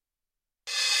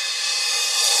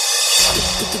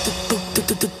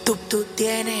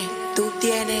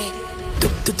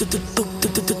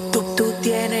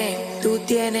Tú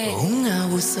tienes un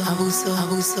abuso. Un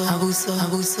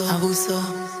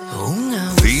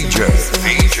abuso. DJ,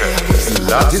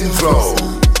 LatinFlow.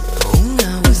 Un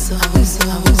abuso.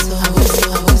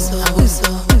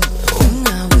 Un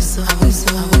abuso.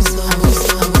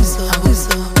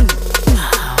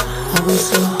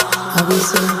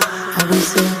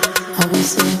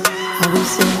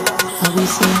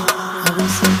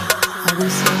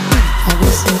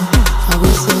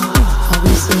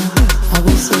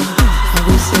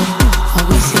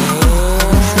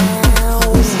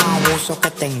 Que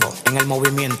tengo en el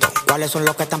movimiento. ¿Cuáles son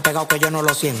los que están pegados que yo no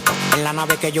lo siento? En la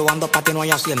nave que yo ando pa' ti no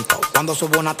hay asiento. Cuando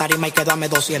subo una tarima y quédame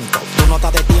 200. Tú no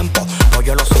estás de tiempo, pues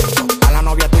yo lo siento. A la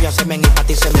novia tuya se ven y pa'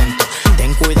 ti cemento.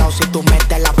 Ten cuidado si tú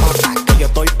metes la pata, que yo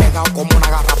estoy pegado como una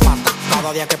garrapata.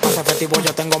 Cada día que pase festivo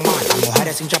yo tengo más. Las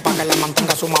mujeres sin chapa que le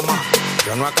mantenga su mamá.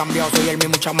 Yo no he cambiado, soy el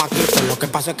mismo chamaquito. Lo que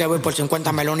pasa es que voy por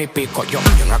 50 melones y pico. Yo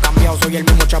no he cambiado, soy el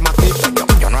mismo chamaquito.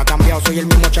 Yo no he cambiado, soy el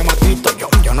mismo chamaquito.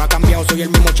 Yo no he cambiado, soy el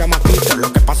mismo chamaquito.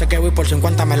 Lo que pasa es que voy por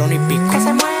 50 melones y pico. Que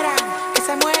se mueran, que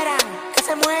se mueran, que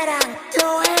se mueran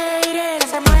los haters. Que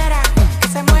se mueran, que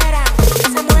se mueran, que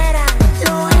se mueran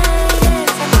los haters.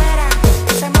 Que se mueran,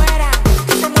 que se mueran,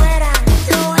 que se mueran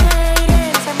los haters.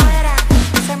 Que se mueran,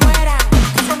 que se mueran,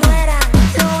 que se mueran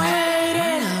los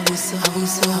haters.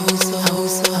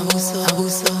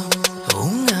 Abuso.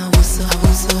 Un abuso.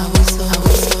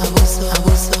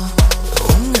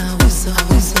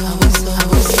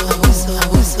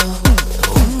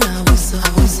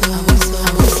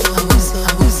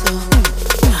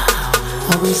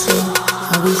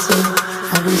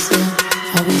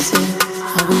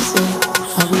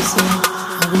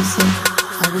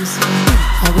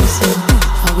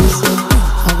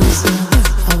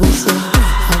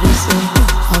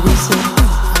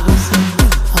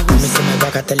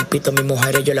 El pito, mis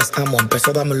mujeres yo las amo.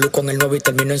 Empezó a darme un look con el nuevo y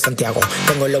terminó en Santiago.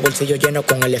 Tengo los bolsillos llenos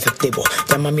con el efectivo.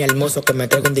 Llama a mi hermoso que me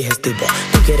traiga un digestivo.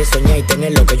 Tú quieres soñar y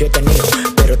tener lo que yo he tenido,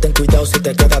 pero ten cuidado si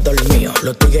te quedas dormido.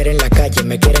 Los tigres en la calle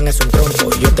me quieren hacer un trompo,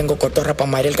 y yo tengo cotorra pa'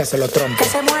 Mariel que se lo trompo. Que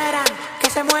se mueran, que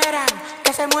se mueran,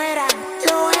 que se mueran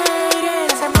los haters.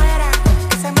 Que se mueran,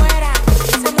 que se mueran,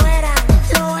 que se mueran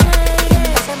los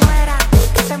haters. Que se mueran,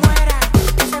 que se mueran,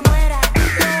 que se mueran los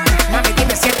haters. Mami,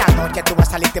 dime si esta noche tú vas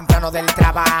a salir temprano del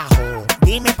trabajo.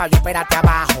 Dime pa' yo esperarte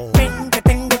abajo. Ven que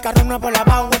tengo el carro nuevo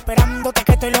lavado, esperándote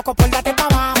que estoy loco por darte pa'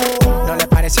 abajo. No le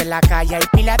parece en la calle, hay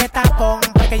pila de tapón,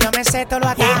 porque yo me sé todo lo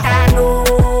atajo. Esta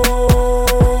noche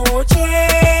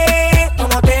tú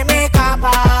no te me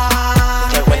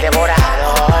escapas. Llegó el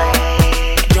devorador.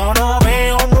 Yo no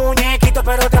veo muñequito,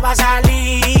 pero te va a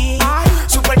salir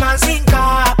Superman sin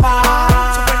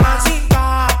capa. Superman sin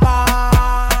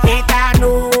capa. Esta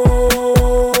noche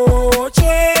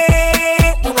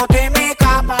tú no te me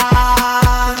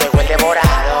escapas. Llegó el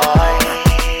devorador.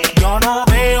 Yo no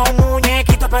veo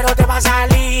muñequito, pero te va a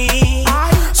salir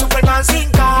Superman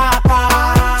sin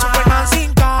capa. Superman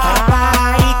sin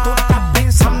capa. Y tú estás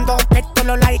pensando que todos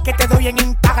los likes que te doy en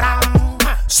Instagram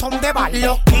son de vale.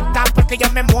 Lo quitas porque yo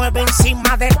me muevo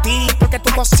encima de ti, porque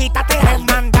tu cosita te es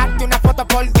mandarte una foto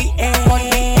por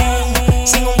DM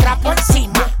sin un trapo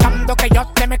encima, buscando que yo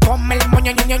te me come el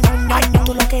moño. Ay, no,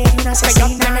 tú lo que eres una asesina.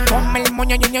 Que yo te me come el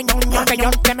moño. Que yo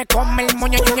te me come el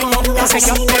moño. Que yo te me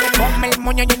come el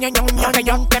moño. Que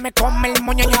yo te me come el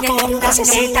moño.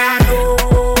 Esta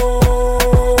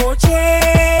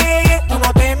noche tú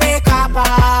no te me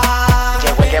escapas.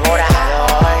 Llegó el devorador.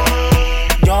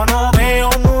 Yo no veo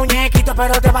muñequito,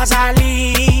 pero te va a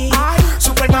salir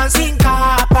Superman sin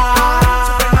capa.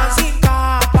 Superman sin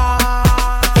capa.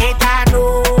 Esta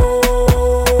noche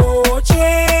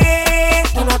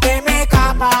tú no te me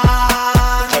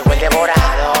escapas. Llegó el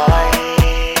devorador.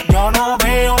 Yo no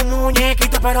veo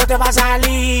muñequito, pero te va a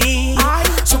salir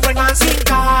Superman sin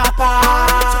capa.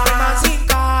 Superman sin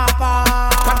capa.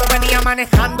 Cuando venía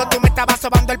manejando tú me estabas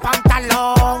sobando el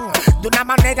pantalón de una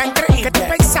manera increíble, que tú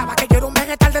pensabas que yo era un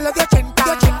vegetal de los de 80,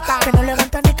 que no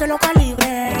levanta ni que lo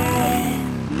calibre.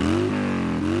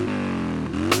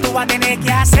 Tú vas a tener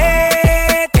que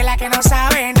hacerte la que no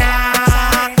sabe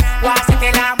nada, o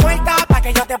hacerte la muerta pa'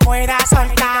 que yo te pueda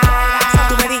soltar.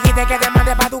 Tú me dijiste que te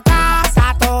mande pa' tu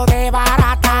casa todo de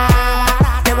barata.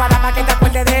 Te voy a dar pa' que te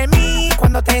acuerdes de mí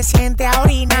cuando te sientes a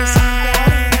orinar.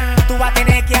 Tú vas a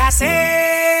tener que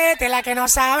hacerte la que no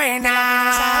sabe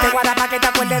nada. Te voy a dar pa' que te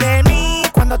acuerdes de mí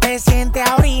cuando te sientes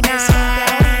a orinar.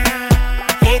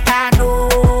 Esta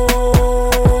noche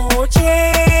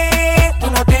tú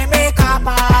no te me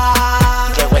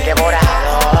escapas. Llegó el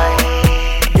devorador.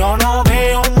 Yo no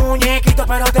veo muñequito,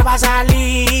 pero te va a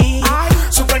salir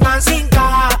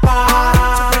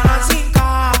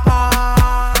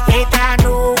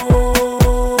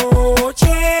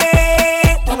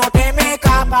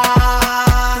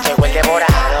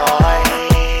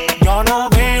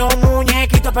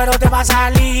pero te va a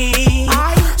salir.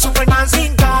 Superman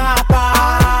sin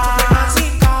capa. Superman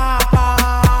sin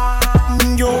capa.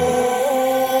 Yo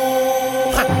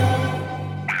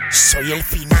soy el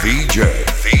final. DJ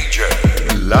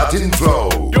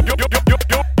LatinFlow. Yo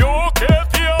que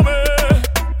te amé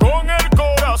con el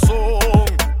corazón,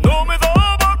 no me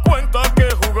daba cuenta que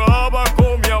jugaba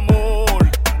con mi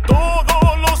amor.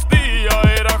 Todos los días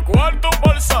era cuarto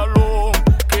para el salón.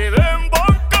 Quedé en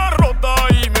bancarrota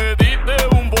y me diste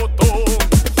un botón.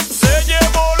 Se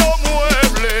llevó los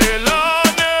muebles, la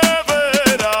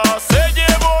nevera, se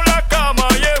llevó la cama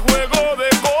y el juego de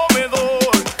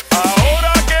comedor.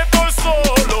 Ahora que estoy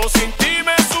solo, sin ti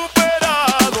me he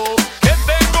superado. Que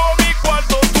tengo mi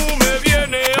cuarto, tú me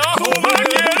vienes a jugar. Me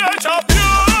quieres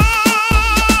chapear,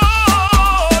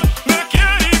 me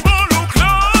quieres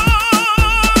involucrar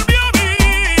de a mí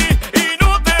y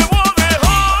no te voy a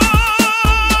dejar.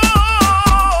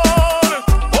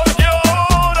 Porque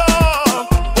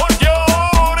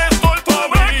ahora estoy pa'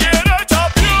 mí. Me quieres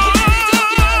chapear,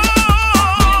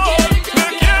 me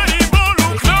quieres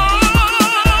involucrar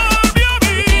de a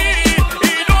mí y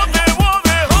no te voy a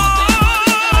dejar.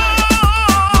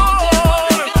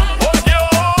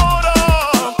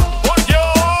 Porque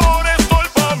ahora estoy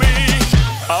pa' mí.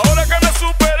 Ahora que me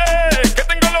superé, que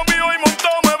tengo lo mío y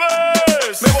montado me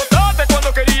ves. Me botaste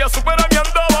cuando quería superarme,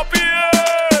 andaba a pie.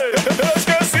 Es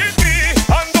que sin ti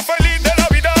ando feliz de la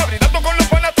vida, brindando con los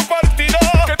panas tu partida.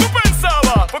 ¿Qué tú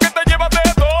pensabas? Porque te llevaste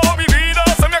toda mi vida,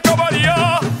 se me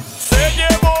acabaría. Se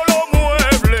llevó los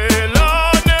muebles,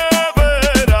 la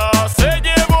nevera, se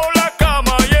llevó la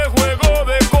cama y el juego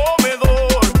de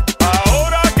comedor.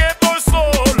 Ahora que estoy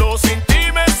solo, sin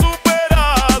ti me he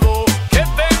superado. Que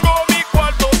tengo mi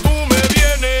cuarto, tú me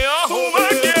vienes a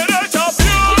jugar. Me quieres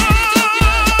chapear, me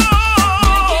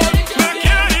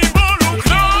quieres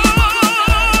involucrar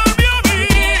de a mí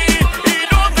y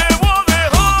no te voy a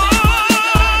dejar.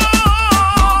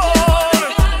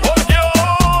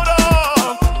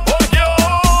 Porque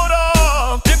ahora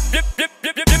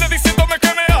viene diciéndome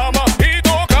que me ama y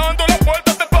tocando la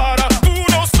puerta te para. Tú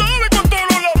no sabes cuánto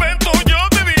lo lamento, yo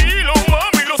te di lo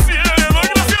mami, lo cielo.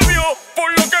 Gracias a Dios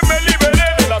por lo que me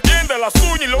liberé de la tienda, las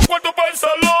uñas y los cuartos para el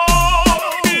salón.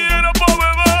 Y era pa'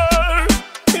 beber,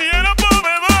 y era pa'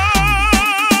 beber,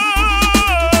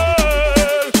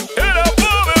 era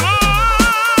pa' beber.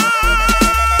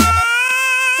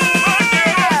 Me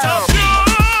quieres chapear,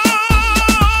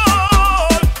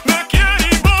 me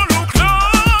quieres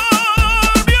involucrar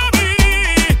de a mí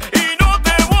y no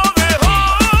te voy a dejar.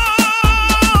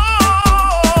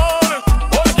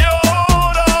 Porque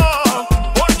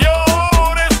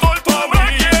ahora estoy pa' mí. Me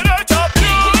quieres chapear, me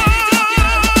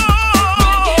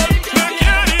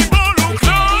quieres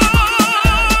involucrar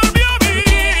de a mí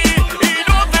y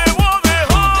no te voy a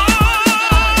dejar.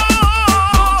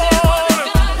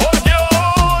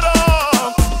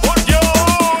 Porque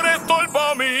ahora estoy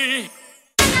pa' mí.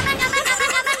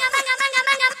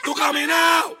 Tú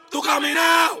caminao, tú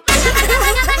caminao.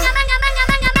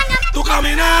 Tú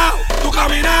caminao, tú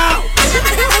caminao.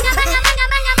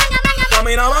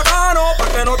 Camina bacano pa'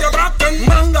 que no te atraquen.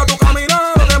 Manga tu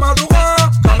caminao de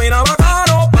madrugada. Camina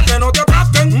bacano pa' que no te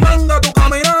atraquen. Manga tu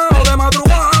caminao de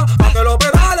madrugada. Pa' que los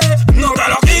pedales no te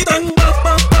lo quiten.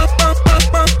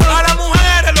 A las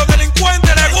mujeres, los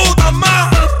delincuentes les gustan más.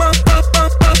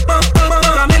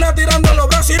 Camina tirando los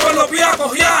brazos y con los pies a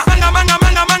cojear. Manga, manga,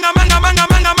 manga, manga, manga, manga,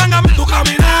 manga, manga. Tu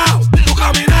caminao, tu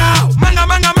caminao. Manga,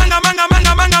 manga, manga, manga,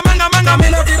 manga, manga, manga, manga.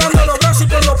 Camina tirando los brazos y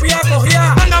con los pies a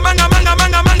cojear. Manga, manga, manga,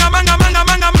 manga, manga, manga, manga,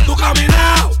 manga. Tu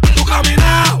caminao, tu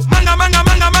caminao. Manga, manga,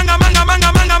 manga, manga, manga,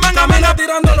 manga, manga, manga. Camina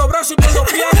tirando los brazos y con los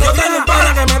pies a cojear. Yo tengo un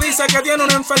pana que me dice que tiene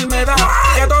una enfermedad,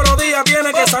 que todos los días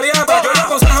tiene que salir a trabajar. Yo le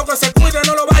aconsejo que se cuide,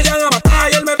 no lo vayan a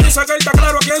matar. Y él me dice que él está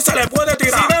claro a quién se le puede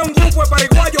tirar. Si ve un grupo de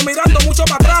pariguayos mirando mucho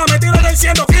para atrás, me tiran el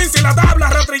 115 y la tabla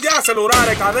rastrillada.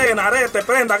 Celulares, cadena, arete,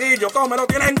 prenda, guillo, come, no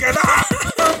tienen que dar.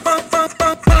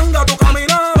 Manga tu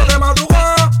caminado de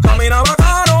madrugada. Camina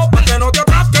bacano pa' que no te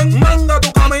atraquen. Manga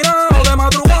tu caminado de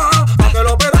madrugada. Pa' que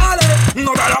los pedales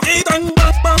no te lo quiten.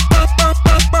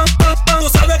 Tú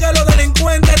sabes que los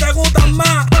delincuentes te gustan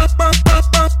más.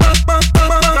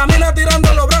 Camina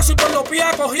tirando los brazos y por los pies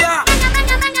a cojear.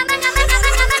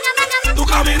 Tu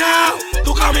caminao,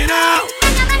 tu caminao.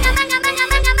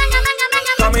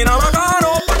 Camina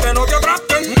bacano pa' que no te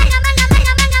atraquen.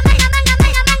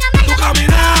 Tu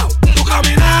caminao, tu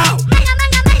caminao.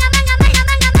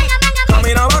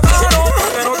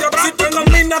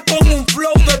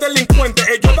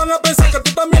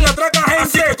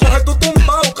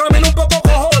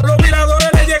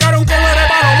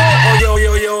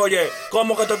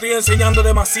 que te estoy enseñando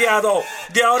demasiado.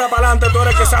 De ahora para adelante tú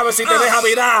eres que sabes si te deja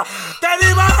virar. ¡Te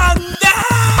di banda!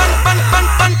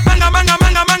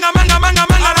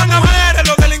 A las mujeres,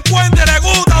 los delincuentes les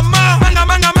gustan más.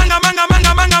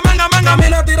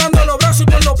 Camina tirando los brazos y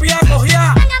por los pies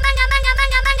ya.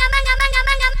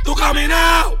 Tú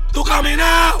caminao.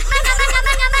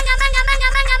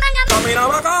 Camina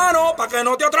bacano pa' que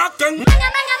no te atraquen.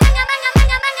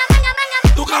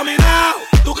 Tú caminao.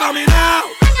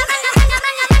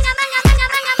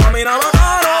 Camina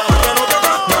bacano pa' que no te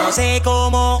atraquen. No sé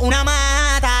cómo una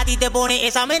mata a ti te pone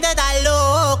esa mente tan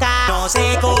loca. No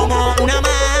sé cómo una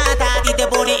mata a ti te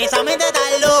pone esa mente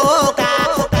tan loca.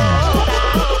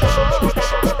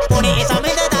 Pone esa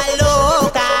mente tan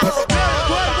loca.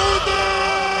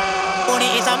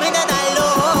 Pone esa mente tan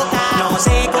loca. No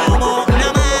sé cómo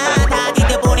una mata a ti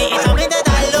te pone esa mente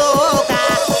tan loca.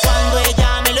 Cuando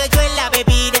ella me lo echó en la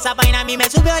bebida, esa vaina a mí me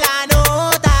subió la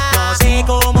nota. No sé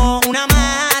cómo una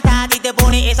mata a ti te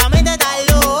pone esa mente tan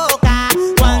loca.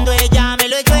 Cuando ella me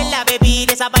lo echó en la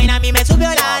bebida, esa vaina a mí me subió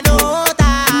la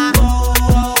nota.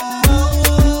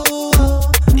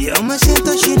 Yo me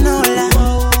siento chinola.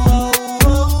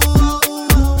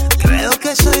 Creo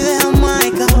que soy de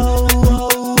Jamaica.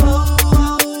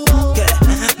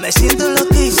 Me siento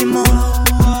loquísimo.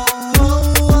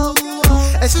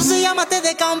 Eso se llama té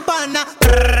de campana.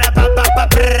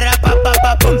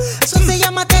 Eso se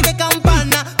llama té de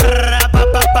campana.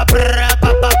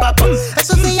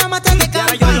 Eso se llama té de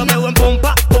campana. Yo lo veo en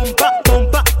pompa.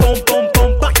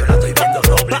 Yo la estoy viendo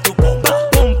doble tu pompa.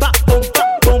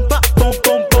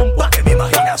 Que mi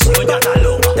imaginación ya está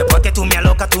loca. Después que tú me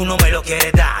alocas, tú no me lo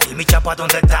quieres dar. Y mi chapa,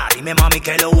 ¿dónde está? Dime, mami,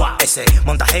 que lo guau. Ese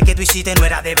montaje que tú hiciste no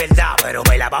era de verdad, pero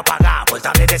me la va a pagar por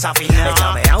tarde desafinado.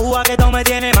 Échame agua que tú me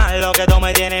tienes malo, que tú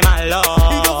me tienes malo.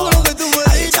 ¿Y qué fue lo que tú me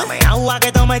dices? Échame agua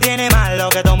que tú me tienes malo,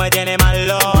 que tú me tienes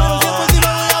malo.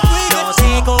 No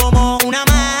sé cómo una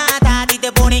mata a ti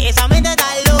te pone esa mente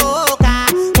tan loca.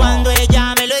 Cuando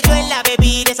ella me lo echó en la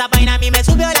bebida, esa vaina a mí me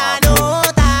subió la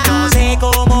nota. No sé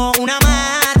cómo una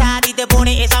mata a ti te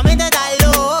pone esa mente tan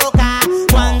loca.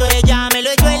 Cuando ella me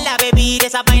lo echó en la bebida,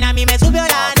 esa vaina a mí me subió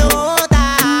la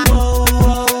nota.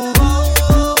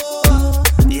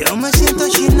 Yo me siento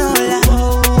chinola.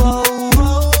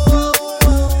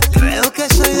 Creo que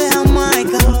soy de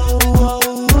Jamaica.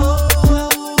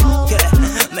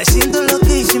 Me siento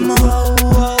loquísimo.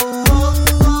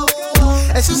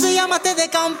 Eso se llama té de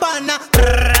campana.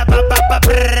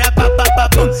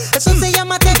 Eso se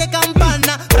llama té de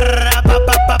campana.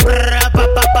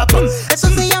 Eso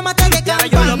se llama té de campana.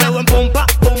 Yo lo veo en pompa.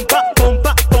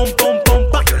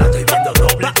 Yo la estoy viendo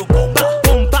doble tu pompa.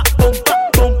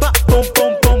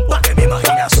 Que mi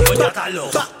imaginación ya está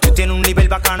loca. Tú tienes un nivel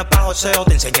bacano pa' joseo.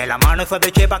 Te enseñé la mano y fue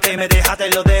de chepa que me dejaste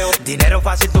los dedos. Dinero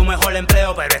fácil, tu mejor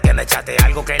empleo. Pero es que me echaste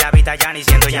algo que la vida ya ni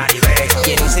siendo ya ni veo.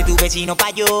 Quiero ser tu vecino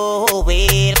pa' yo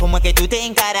ver cómo es que tú te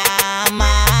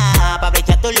encaramas. Pa'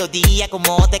 brechar todos los días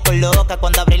cómo te coloca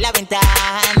cuando abres la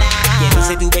ventana. Quiero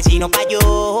ser tu vecino pa'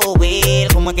 yo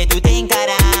ver cómo es que tú te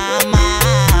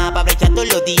encaramas. Pa' brechar todos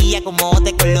los días cómo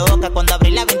te coloca cuando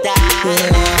abres la ventana.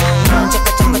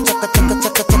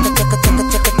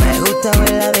 Me gusta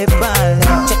verla de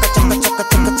espalda.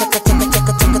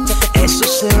 Eso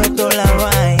se ve toda la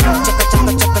vaina.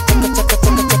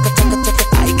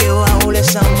 Ay, que baúl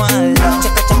esa malda.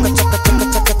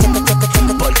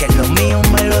 Porque lo mío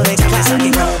me lo descansa.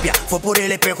 Fue por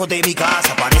el espejo de mi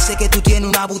casa. Parece que tú tienes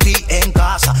una boutique en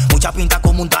casa. Mucha pinta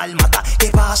como un dálmata. ¿Qué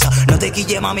pasa? No te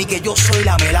quille, mami, que yo soy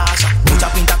la melaza.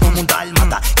 Mucha pinta como un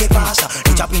dálmata. ¿Qué pasa?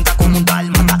 Mucha pinta como un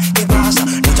dálmata. ¿Qué pasa?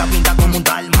 Mucha pinta como un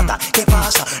dálmata. ¿Qué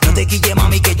pasa? No te quille,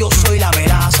 mami, que yo soy la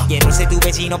melaza. Quiero ser tu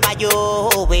vecino pa'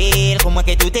 yo ver cómo es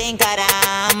que tú te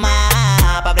encaramas.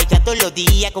 Pa' brechar todos los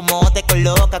días cómo te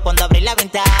coloca cuando abres la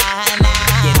ventana.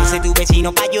 Quiero ser tu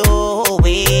vecino pa' yo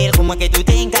ver cómo es que tú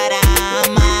te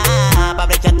encaramas. Pa'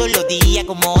 brechar todos los días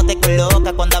cómo te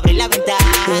coloca cuando abres la ventana.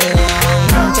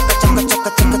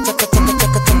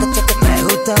 Me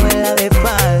gusta verla de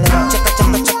espalda.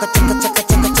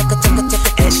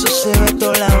 Eso se ve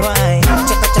toda la vaina.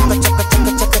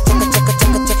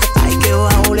 Ay, que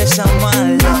baúl esa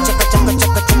malda.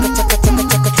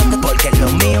 Porque lo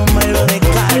mío me lo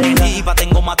descarga.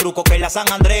 Tengo más trucos que la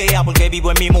San Andrea. Porque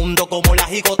vivo en mi mundo como la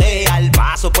jicotea. Al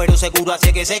paso pero seguro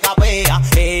así que se capea.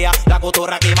 Ella, la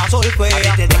cotorra que más solfea. A ti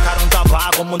te dejaron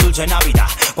tapar como un dulce Navidad.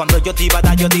 Cuando yo te iba a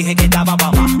dar yo dije que estaba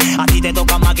pa' más. A ti te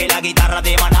toca más que la guitarra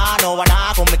de Maná. No van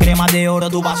a con mi crema de oro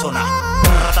tú vas a sonar.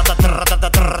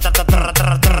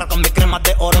 Con mi crema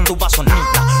de oro tú vas a sonar.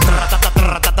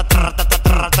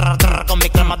 Con mi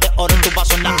crema de oro tú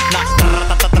vas a sonar.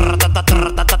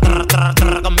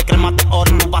 Con mi crema de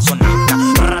oro tú vas a sonar.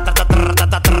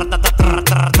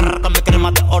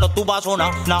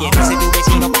 no. ¿Quién hace tu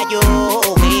vecino?